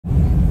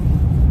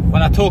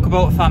when I talk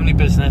about a family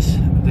business,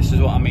 this is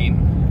what I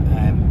mean.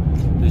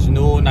 There's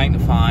no 9 to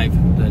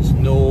 5, there's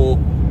no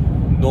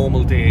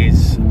normal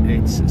days.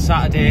 It's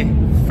Saturday,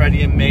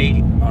 Freddie and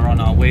me are on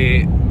our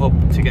way up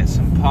to get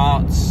some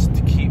parts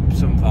to keep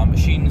some of our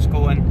machines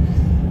going,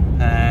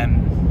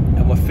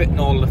 and we're fitting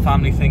all the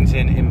family things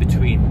in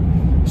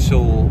between.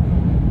 So,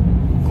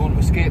 going to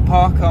a skate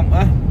park, aren't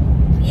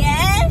we?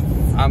 Yes!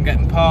 I'm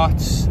getting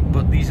parts,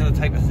 but these are the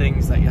type of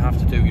things that you have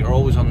to do. You're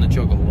always on the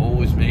juggle,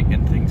 always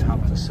making things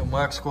happen. There's some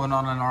work's going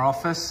on in our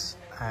office.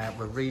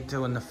 We're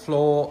redoing the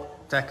floor,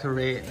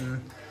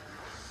 decorating,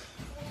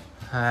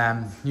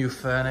 new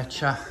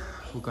furniture.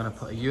 We're going to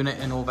put a unit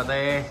in over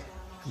there,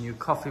 new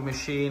coffee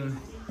machine,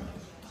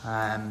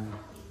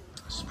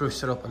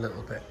 spruce it up a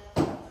little bit.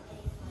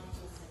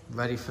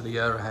 Ready for the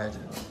year ahead.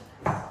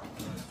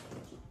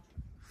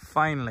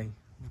 Finally,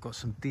 we've got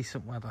some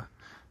decent weather.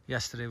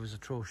 Yesterday was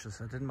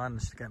atrocious. I didn't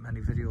manage to get many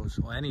videos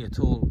or any at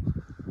all.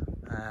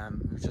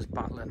 We were just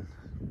battling,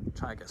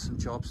 trying to get some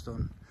jobs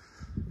done.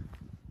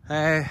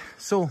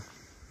 So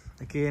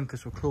again,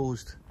 because we're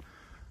closed,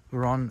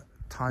 we're on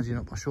tidying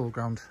up our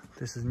showground.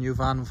 This is a new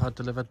van we've had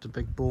delivered to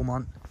Big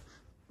Beaumont.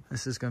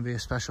 This is going to be a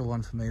special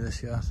one for me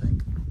this year, I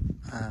think.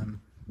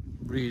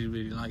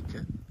 Really like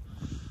it.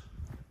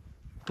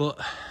 But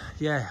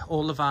yeah,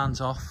 all the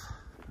vans off,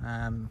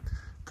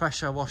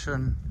 pressure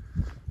washing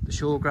the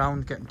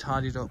showground, getting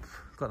tidied up.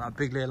 Got that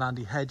big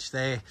Leylandy hedge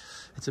there.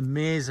 It's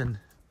amazing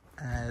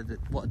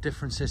what a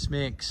difference this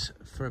makes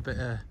for a bit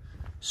of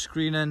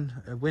screening,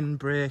 a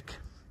windbreak,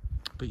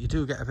 but you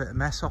do get a bit of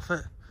mess off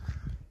it.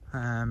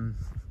 Even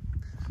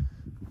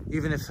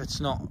if it's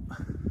not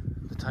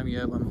the time of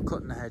year when we're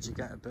cutting the hedge, you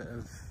get a bit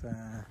of,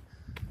 they're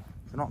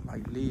not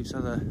like leaves,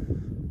 are they?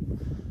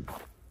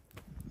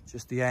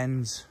 Just the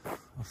ends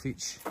of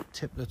each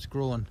tip that's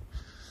growing.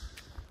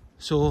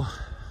 So,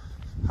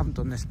 haven't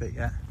done this bit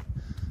yet.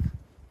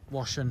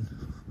 Washing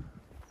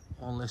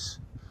all this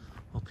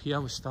up here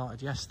was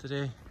started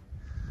yesterday.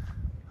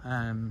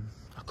 I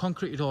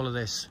concreted all of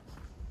this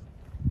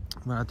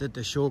when I did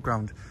the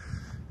showground.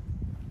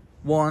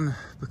 One,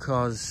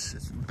 because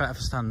it's better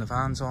for standing the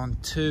vans on.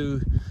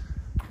 Two,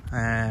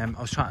 I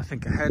was trying to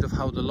think ahead of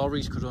how the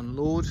lorries could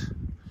unload.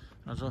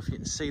 I don't know if you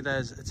can see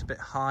it's a bit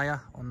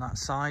higher on that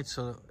side,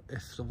 so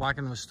if the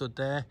wagon was stood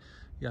there,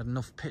 you had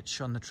enough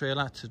pitch on the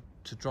trailer to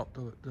drop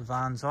the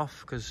vans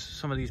off, because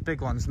some of these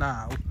big ones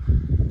now, I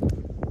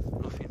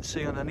don't know if you can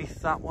see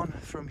underneath that one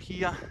from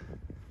here,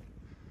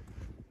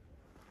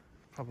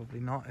 probably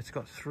not, it's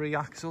got 3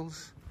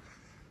 axles,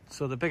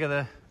 so the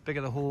bigger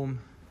the home,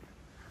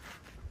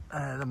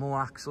 the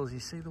more axles. You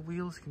see the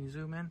wheels, can you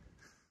zoom in?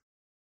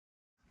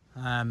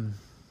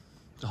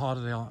 The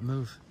harder they are to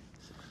move.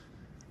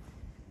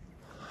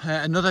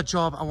 Another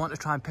job I want to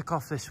try and pick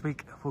off this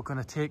week, we're going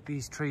to take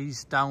these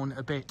trees down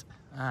a bit.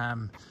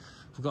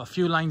 We've got a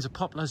few lines of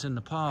poplars in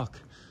the park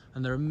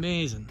and they're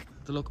amazing.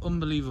 They look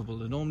unbelievable.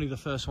 They're normally the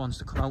first ones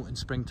to come out in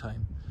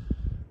springtime,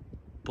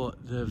 but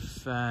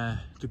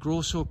they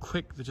grow so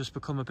quick they just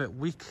become a bit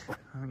weak.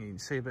 I think you can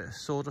see a bit of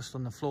sawdust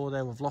on the floor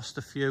there. We've lost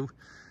a few.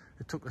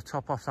 It took the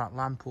top off that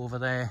lamp over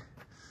there,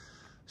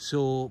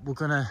 so we're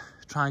going to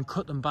try and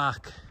cut them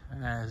back,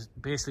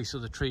 basically so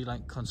the tree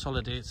like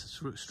consolidates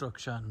its root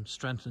structure and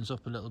strengthens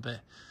up a little bit.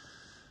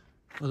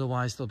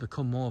 Otherwise they'll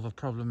become more of a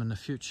problem in the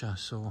future.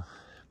 So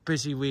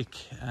busy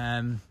week.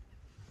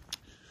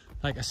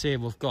 Like I say,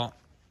 we've got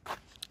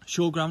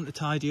showground to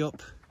tidy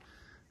up,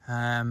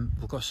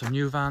 we've got some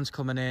new vans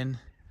coming in,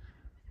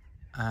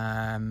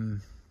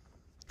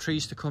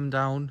 trees to come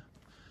down,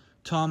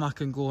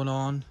 tarmacking going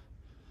on,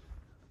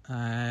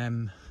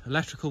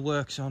 electrical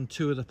works on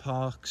 2 of the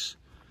parks,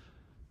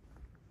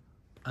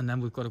 and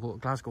then we've got to go to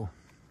Glasgow.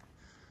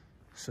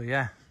 So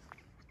yeah,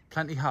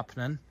 plenty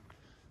happening.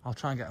 I'll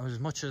try and get as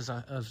much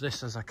of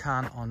this as I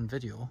can on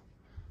video,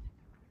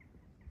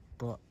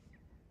 but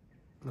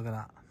look at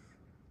that,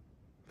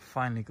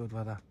 finally good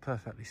weather,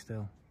 perfectly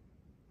still.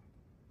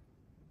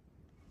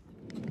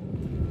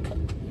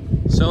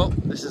 So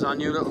this is our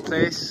new little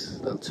place,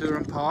 little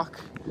touring park,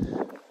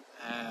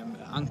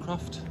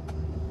 Ancroft.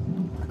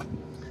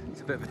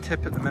 It's a bit of a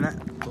tip at the minute,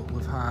 but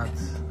we've had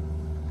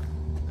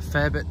a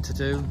fair bit to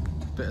do,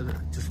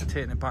 just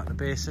taking it back to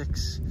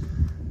basics.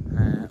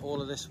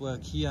 All of this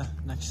work here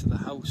next to the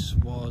house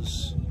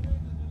was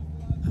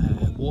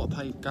water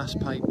pipe, gas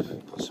pipe,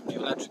 put some new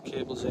electric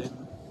cables in,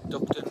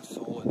 ducting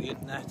for the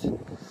internet,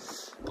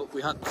 but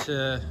we had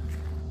to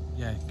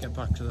get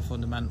back to the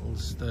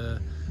fundamentals.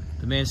 The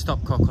main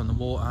stopcock on the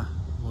water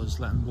was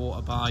letting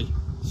water by,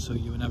 so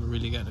you were never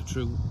really getting a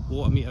true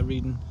water meter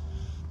reading,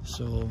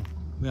 so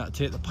we had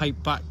to take the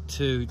pipe back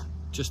to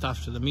just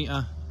after the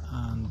meter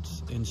and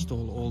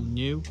install all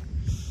new.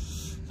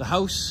 The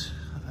house,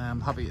 I'm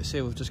happy to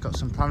say we've just got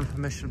some planning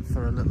permission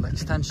for a little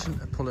extension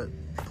to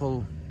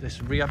pull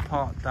this rear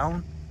part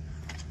down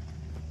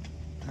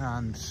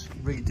and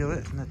redo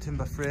it in a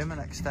timber frame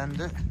and extend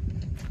it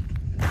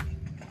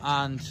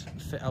and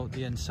fit out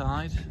the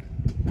inside.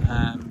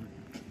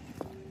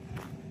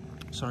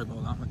 Sorry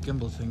about that, my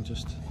gimbal thing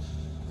just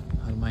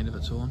had a mind of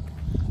its own.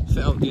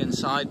 fit out the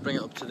inside, bring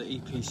it up to the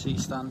EPC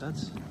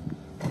standards.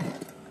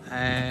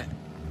 And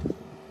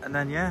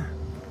then yeah,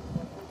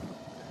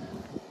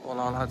 all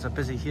our lads are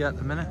busy here at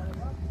the minute.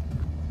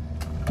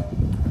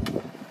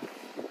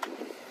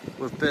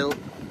 We've built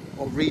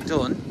or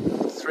redone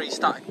 3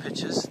 static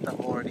pitches that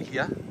were already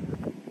here.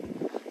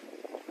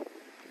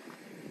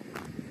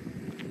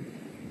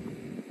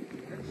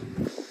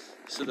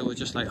 So they were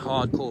just like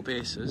hardcore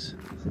bases.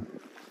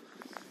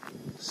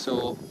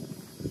 So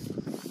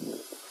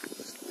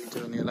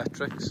redoing the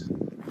electrics,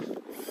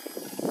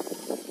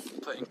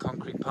 putting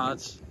concrete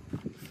pads,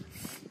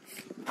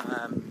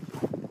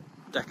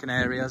 decking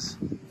areas,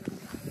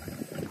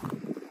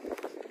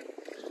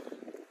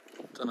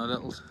 done a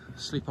little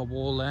sleeper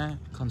wall there,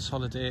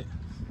 consolidate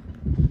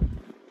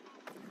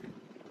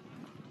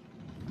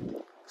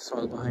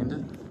soil behind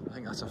it. I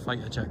think that's a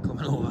fighter jet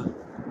coming over.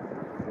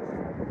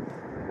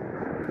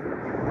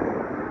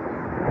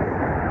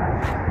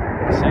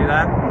 See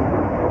that?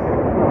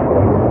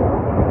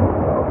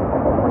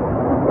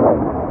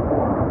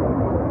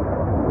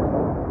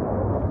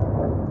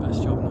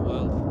 Best job in the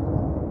world.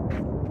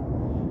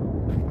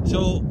 So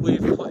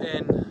we've put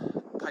in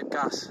pipe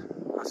gas.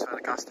 That's where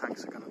the gas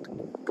tanks are going to go.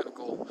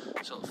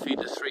 So it'll feed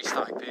the 3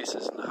 static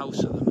bases in the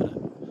house at the minute.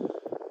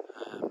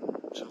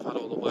 So I've had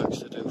all the works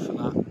to do for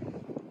that.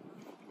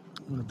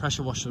 I'm going to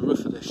pressure wash the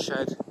roof of this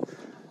shed,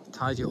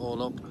 tidy it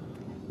all up,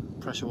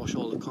 pressure wash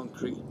all the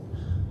concrete.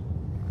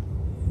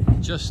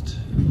 Just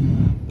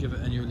give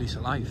it a new lease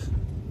of life.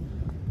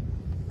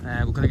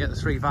 We're going to get the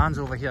 3 vans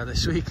over here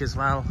this week as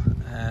well.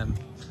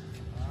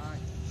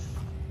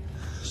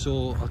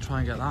 So I'll try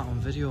and get that on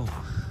video.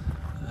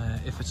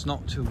 If it's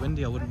not too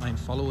windy, I wouldn't mind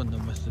following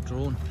them with the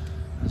drone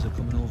as they're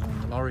coming over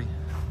on the lorry.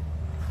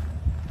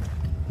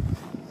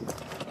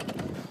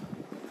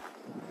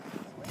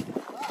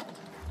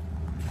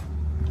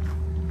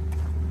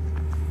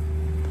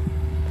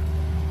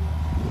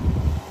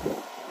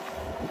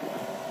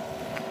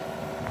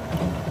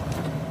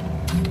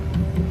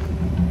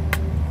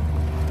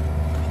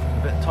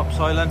 A bit of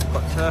topsoiling,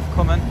 got turf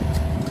coming.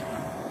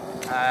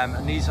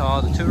 And these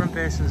are the touring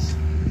bases.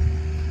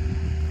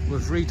 We've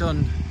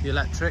redone the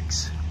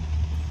electrics,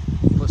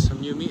 put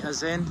some new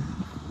meters in,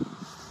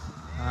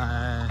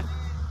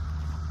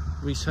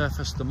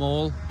 resurfaced them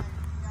all.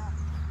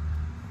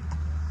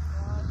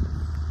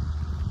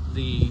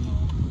 The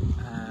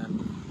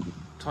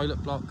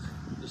toilet block,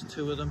 there's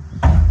 2 of them.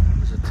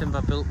 There's a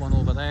timber built one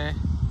over there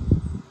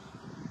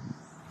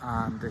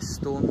and this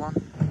stone one.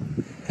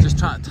 Just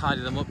trying to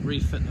tidy them up,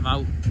 refit them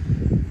out.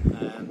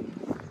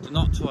 They're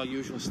not to our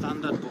usual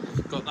standard, but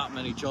we've got that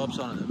many jobs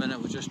on at the minute.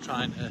 We're just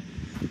trying to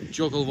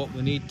juggle what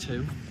we need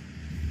to.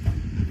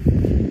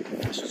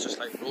 This was just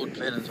like road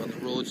clearance on the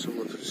road, so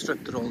we've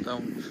stripped it all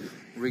down,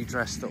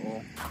 redressed it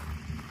all.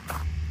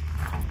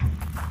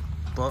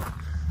 But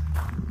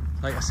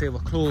like I say, we're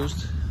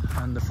closed,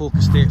 and the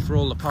focus date for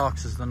all the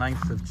parks is the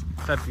 9th of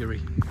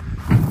February.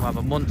 We'll have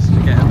a month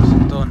to get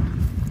everything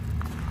done.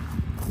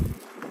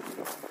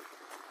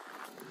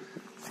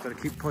 Just got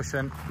to keep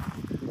pushing.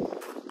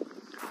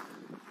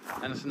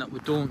 Anything that we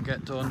don't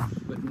get done,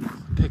 we can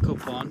pick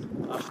up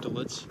on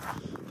afterwards,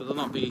 but there'll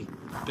not be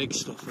big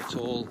stuff at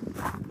all.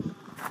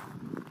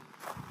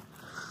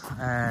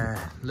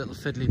 Little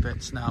fiddly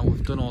bits now,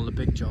 we've done all the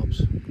big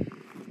jobs.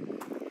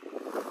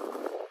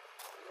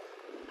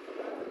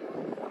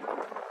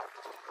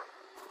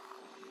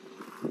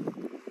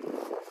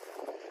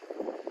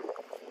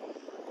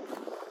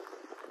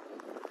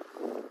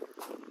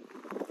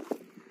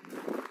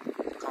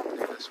 Can't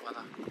believe this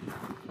weather.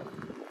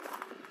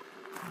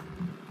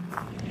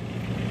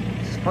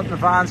 Put the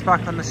vans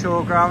back on the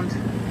showground.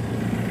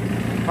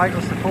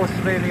 Michael's supposed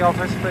to be in the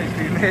office, but he's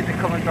been made to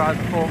come and drive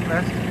the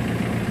forklift.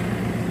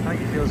 I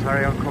think he feels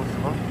very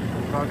uncomfortable.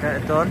 We've got to get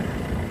it done.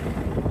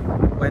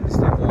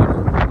 Wednesday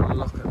morning,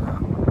 look at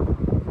that.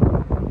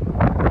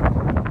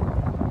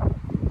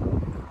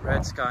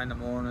 Red sky in the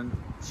morning,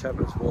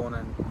 shepherd's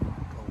warning.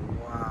 Oh,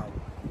 wow.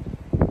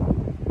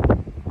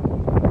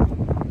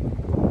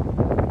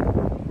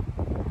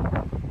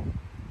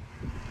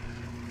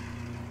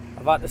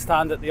 I've had to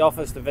stand at the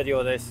office to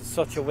video this. It's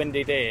such a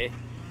windy day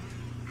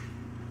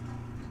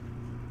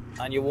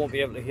and you won't be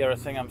able to hear a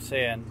thing I'm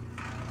saying.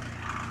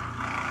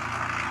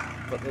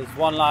 But there's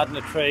 1 lad in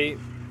a tree,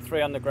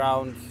 3 on the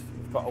ground.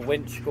 We've got a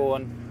winch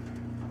going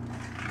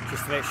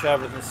just to make sure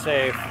everything's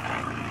safe.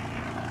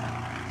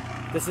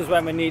 This is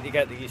when we need to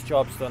get these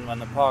jobs done, when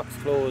the park's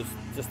closed.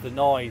 Just the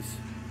noise.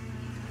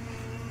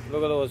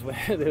 Look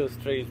at those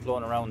trees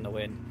blowing around in the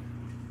wind.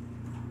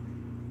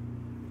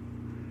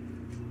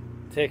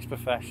 Takes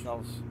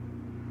professionals,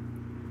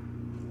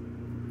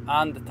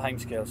 and the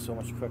timescale is so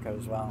much quicker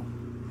as well.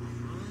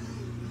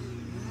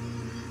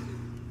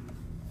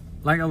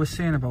 Like I was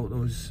saying about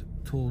those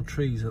tall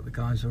trees that the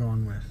guys are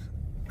on with,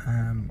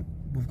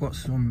 we've got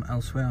some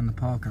elsewhere in the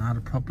park, and I had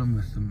a problem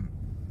with them.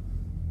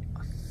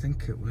 I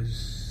think it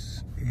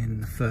was in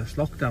the first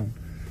lockdown.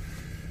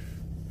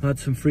 I had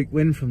some freak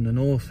wind from the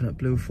north and it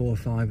blew 4 or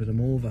 5 of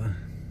them over.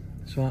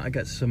 So I had to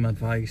get some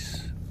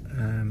advice,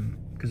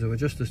 because they were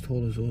just as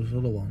tall as those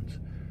other ones.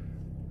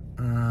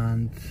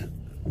 And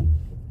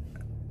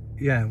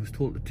yeah, I was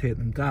told to take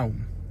them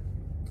down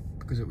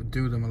because it would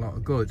do them a lot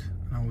of good.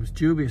 And I was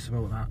dubious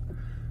about that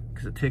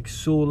because it takes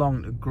so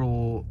long to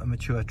grow a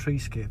mature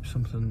treescape,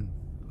 something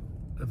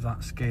of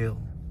that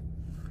scale.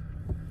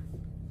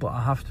 But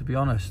I have to be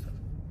honest,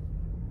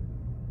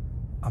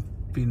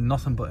 I've been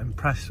nothing but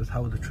impressed with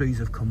how the trees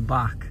have come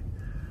back.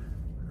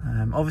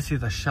 Obviously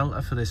there's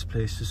shelter for this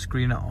place to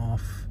screen it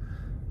off,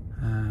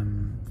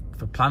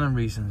 for planning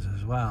reasons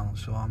as well,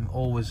 so I'm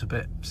always a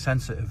bit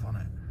sensitive on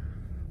it.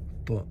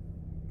 But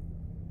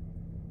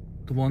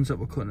the ones that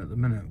we're cutting at the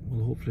minute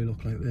will hopefully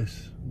look like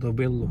this. They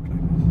will look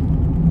like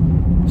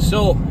this.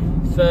 So,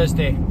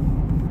 Thursday,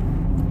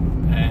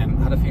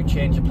 had a few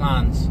change of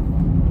plans.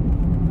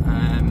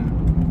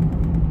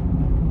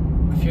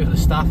 A few of the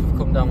staff have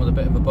come down with a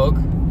bit of a bug,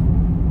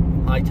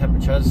 high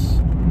temperatures,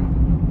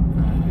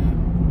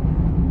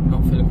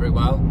 not feeling very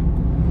well.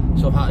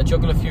 So I've had to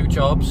juggle a few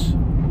jobs.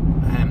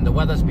 The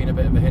weather's been a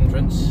bit of a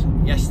hindrance.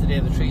 Yesterday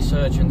the tree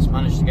surgeons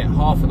managed to get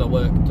half of the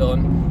work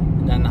done,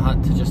 and then they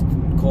had to just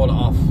call it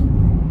off.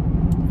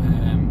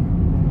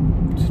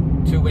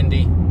 Too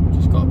windy,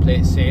 just got to play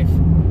it safe.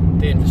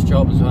 Dangerous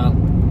job as well.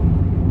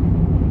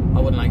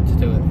 I wouldn't like to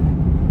do it.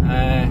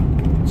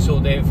 So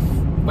they've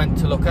went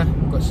to Looker,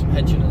 got some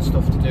hedging and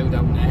stuff to do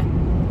down there.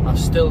 I've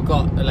still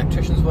got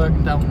electricians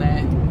working down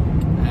there,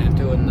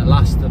 doing the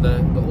last of the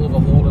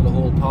overhaul of the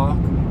whole park.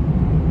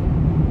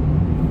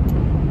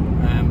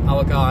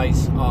 Our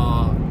guys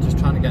are just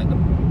trying to get the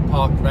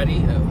park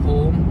ready at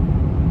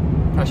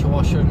home, pressure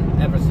washing,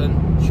 everything,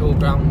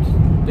 showground,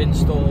 bin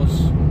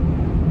stores,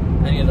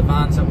 any of the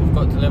vans that we've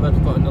got delivered.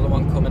 We've got another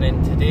one coming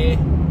in today.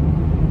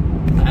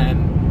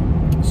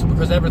 So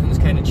because everything's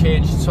kind of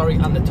changed,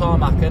 and the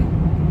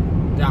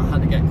tarmacking, that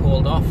had to get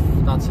called off.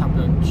 That's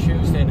happening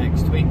Tuesday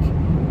next week,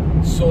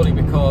 solely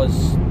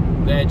because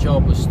their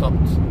job was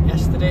stopped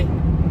yesterday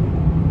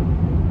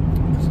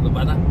because of the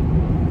weather.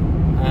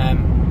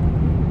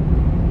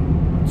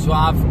 So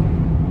I've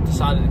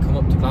decided to come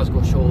up to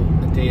Glasgow Show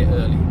a day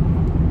early,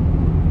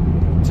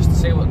 just to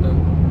see what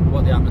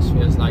the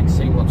atmosphere is like,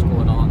 see what's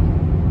going on,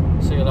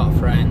 see a lot of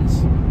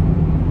friends,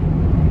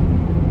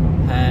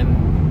 and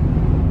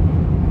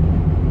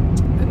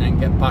then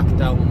get back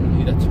down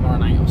either tomorrow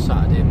night or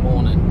Saturday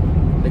morning.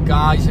 The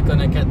guys are going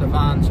to get the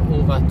vans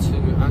over to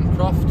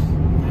Ancroft.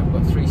 I've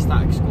got 3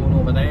 stacks going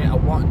over there. I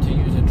wanted to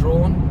use a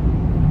drone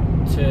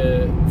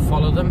to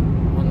follow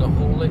them on the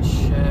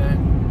haulage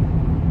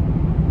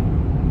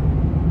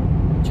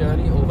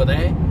journey over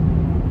there,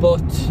 but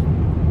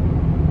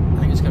I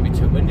think it's going to be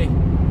too windy.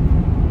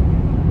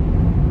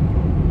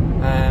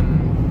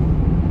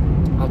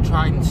 I'll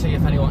try and see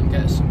if anyone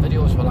can get some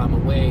videos while I'm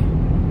away,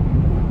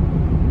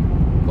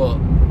 but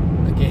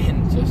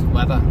again, just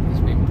weather has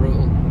been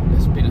brutal.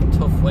 It's been a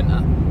tough winter,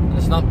 and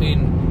it's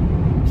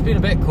been a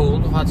bit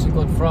cold. We've had some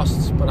good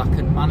frosts, but I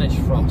can manage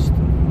frost.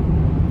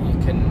 You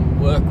can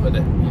work with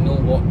it, you know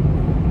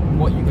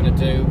what you're going to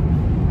do,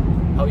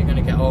 how you're going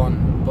to get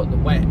on. But the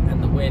wet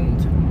and the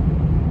wind,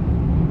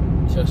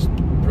 just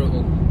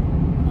brutal.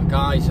 My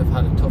guys have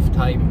had a tough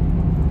time,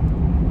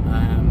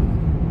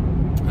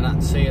 and I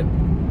can see it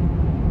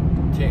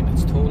taking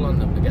its toll on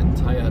them. They're getting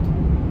tired,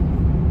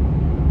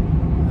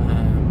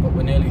 but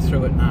we're nearly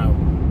through it now.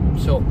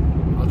 So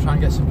I'll try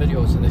and get some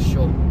videos of this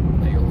show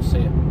that you'll see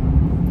it.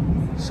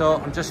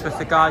 So I'm just with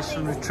the guys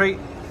from Retreat.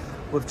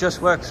 We've just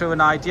worked through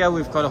an idea.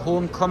 We've got a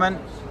home coming.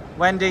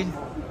 Wendy,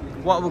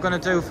 what are we going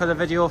to do for the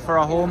video for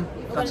our home?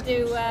 We're going to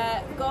do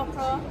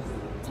GoPro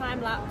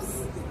time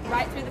lapse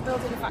right through the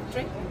building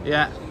factory.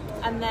 Yeah.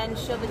 And then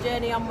show the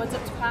journey onwards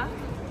up to park.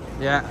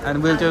 Yeah,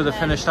 and we'll do the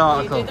finished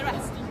article. You do the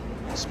rest.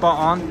 Spot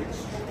on.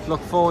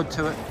 Look forward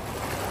to it.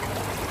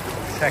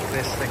 Check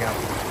this thing out.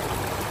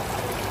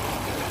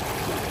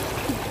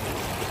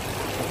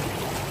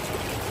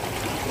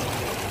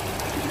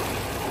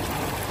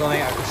 Don't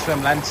think I could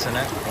swim lengths in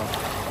it, but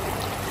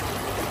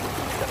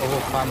the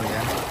whole family in.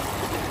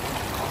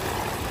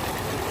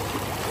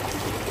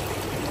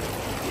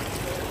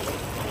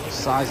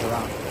 Size of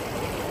that.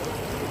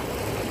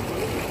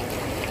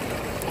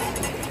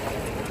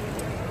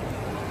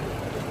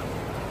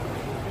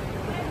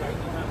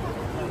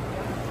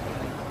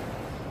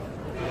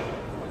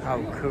 How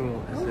cool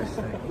is this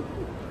thing?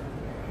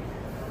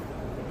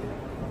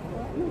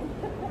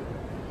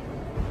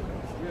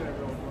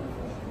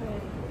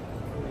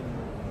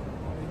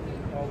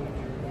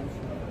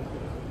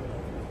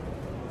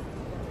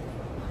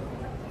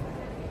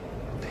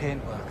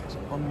 Paintwork is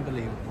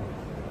unbelievable.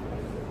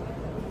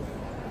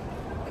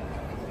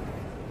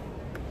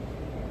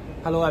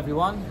 Hello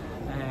everyone,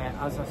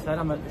 as I said,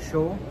 I'm at the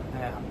show.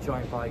 I'm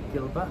joined by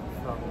Gilbert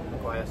from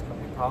Maguire's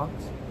Country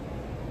Parks.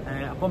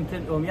 I bumped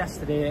into him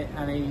yesterday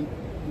and he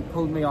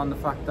pulled me on the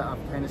fact that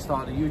I've kind of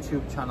started a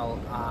YouTube channel,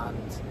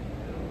 and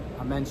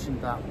I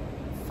mentioned that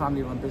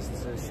family-run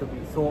businesses should be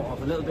thought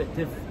of a little bit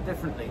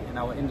differently in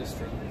our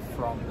industry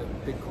from the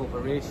big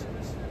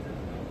corporations,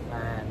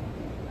 and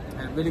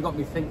it really got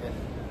me thinking.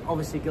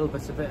 obviously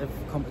Gilbert's a bit of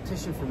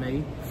competition for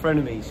me.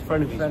 Frenemies.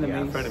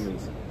 Yeah,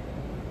 frenemies.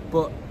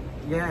 But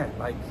yeah,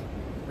 like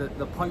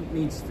the point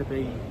needs to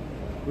be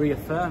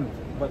reaffirmed,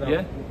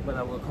 whether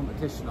we're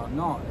competition or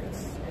not.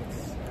 It's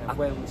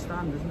where we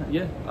stand, isn't it?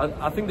 Yeah,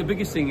 I think the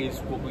biggest thing is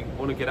what we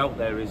want to get out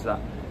there is that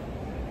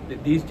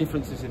these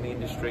differences in the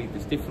industry,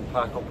 there's different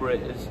park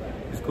operators,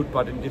 there's good,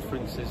 bad and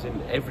differences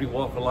in every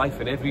walk of life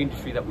and every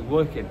industry that we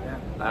work in.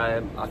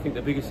 Yeah. I think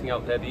the biggest thing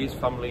out there is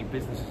family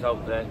businesses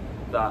out there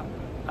that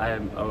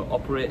are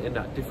operating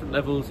at different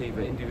levels,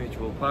 either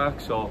individual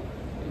parks or,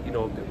 you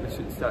know, we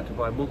should start to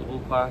buy multiple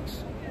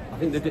parks. I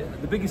think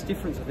the biggest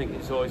difference, I think,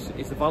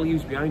 is the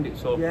values behind it.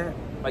 So,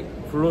 like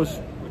for us,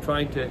 we're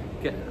trying to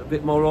get a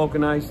bit more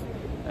organised.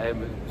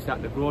 We're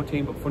starting to grow a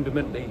team, but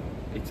fundamentally,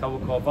 it's our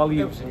core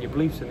values and your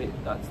beliefs, and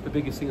that's the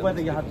biggest thing.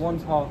 Whether you had one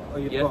park or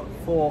you've got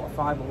 4 or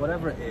 5 or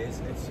whatever it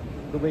is, it's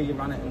the way you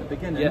ran it in the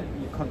beginning.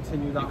 You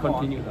continue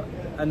that.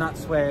 And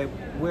that's where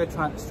we're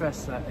trying to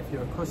stress that if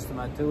you're a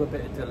customer, do a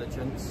bit of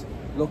diligence,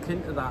 look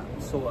into that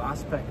sort of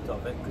aspect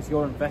of it, because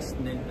you're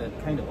investing in the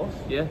kind of us.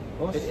 Yeah,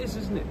 us. It is,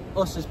 isn't it?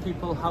 Us as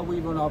people, how we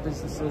run our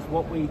businesses,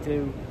 what we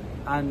do,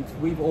 and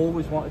we've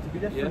always wanted to be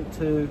different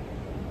to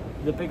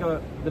the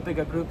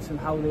bigger groups and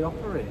how they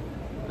operate.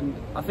 And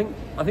I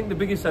think the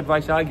biggest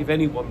advice I give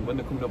anyone when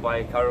they come to buy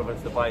a caravan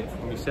is to buy it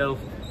from yourself,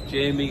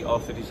 Jamie, or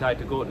if they decide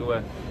to go to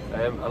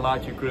a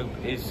larger group,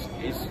 is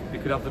they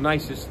could have the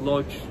nicest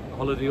lodge,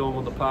 holiday home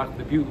on the park,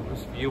 the beautiful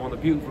view on the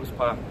beautiful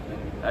park,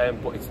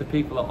 but it's the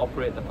people that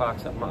operate the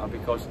parks that matter,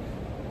 because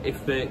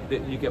if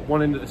you get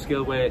one end of the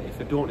scale where if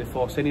they don't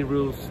enforce any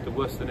rules, they're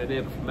worse than a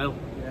neighbour from hell.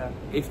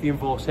 If they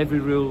enforce every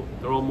rule,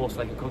 they're almost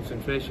like a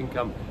concentration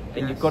camp.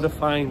 And you've got to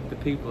find the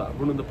people that are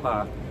running the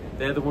park.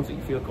 They're the ones that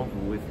you feel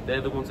comfortable with.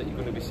 They're the ones that you're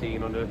going to be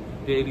seeing on a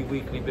daily,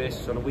 weekly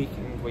basis, on a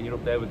weekend when you're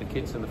up there with the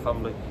kids and the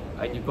family.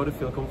 And you've got to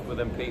feel comfortable with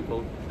them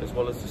people as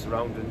well as the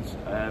surroundings.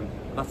 And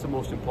that's the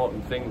most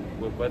important thing,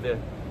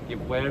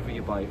 wherever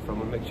you buy it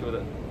from, and make sure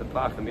that the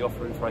park and the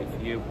offering's right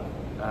for you.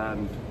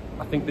 And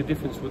I think the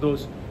difference with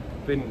us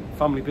being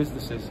family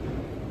businesses,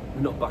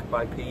 we're not backed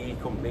by PE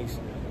companies,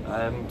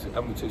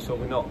 so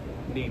we're not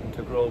needing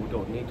to grow. We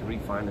don't need to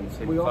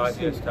refinance in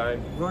 5 years'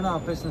 time. Run our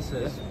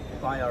businesses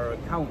by our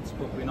accounts,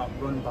 but we're not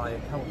run by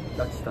accountants.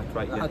 That's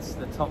right. That's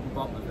the top and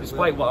bottom of it.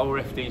 Despite what our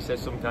FD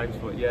says sometimes,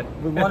 but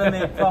we want to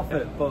make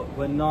profit, but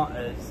we're not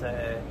as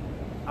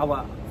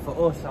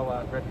for us,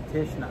 our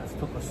reputation that has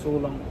took us so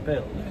long to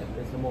build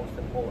is the most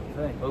important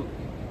thing.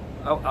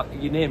 Well,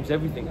 your name's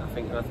everything, I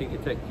think, and I think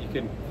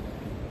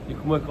you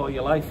can work all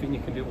your life and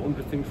you can do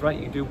 100 things right.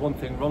 You can do one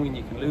thing wrong and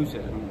you can lose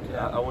it. And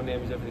our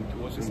name is everything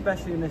to us.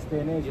 Especially in this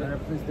day and age, when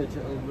everything's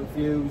digital,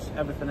 reviews,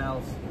 everything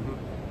else.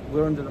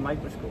 We're under the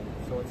microscope,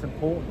 so it's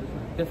important, isn't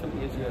it?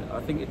 Definitely is, yeah.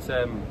 I think it's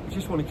we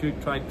just want to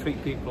try and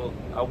treat people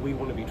how we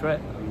want to be treated,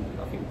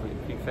 and I think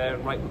if we be fair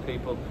and right with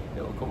people,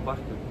 it'll come back,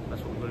 and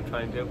that's what we're going to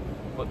try and do.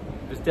 But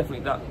there's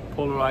definitely that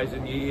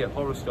polarising, you hear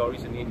horror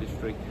stories in the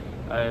industry,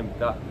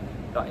 that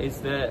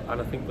is there,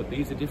 and I think but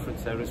there's a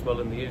difference there as well,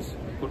 and there is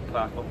good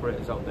park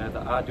operators out there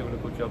that are doing a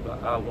good job,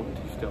 that are wanting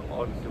to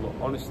do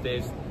honest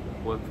days,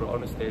 work for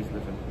honest days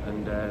living,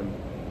 and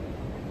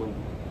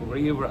we're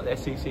here, we're at the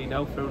SEC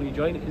now, thoroughly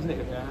enjoying it, isn't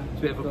it? Yeah, it's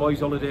a bit of a boys'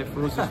 holiday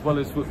for us as well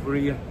as we're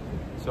here.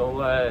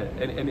 So,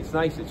 and it's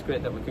nice, it's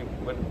great that we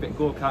went a bit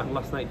go-karting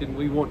last night, didn't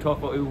we? We won't talk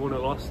about who won or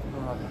lost.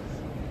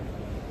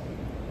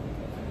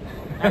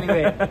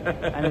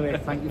 Anyway,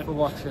 thank you for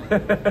watching.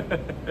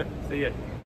 See ya.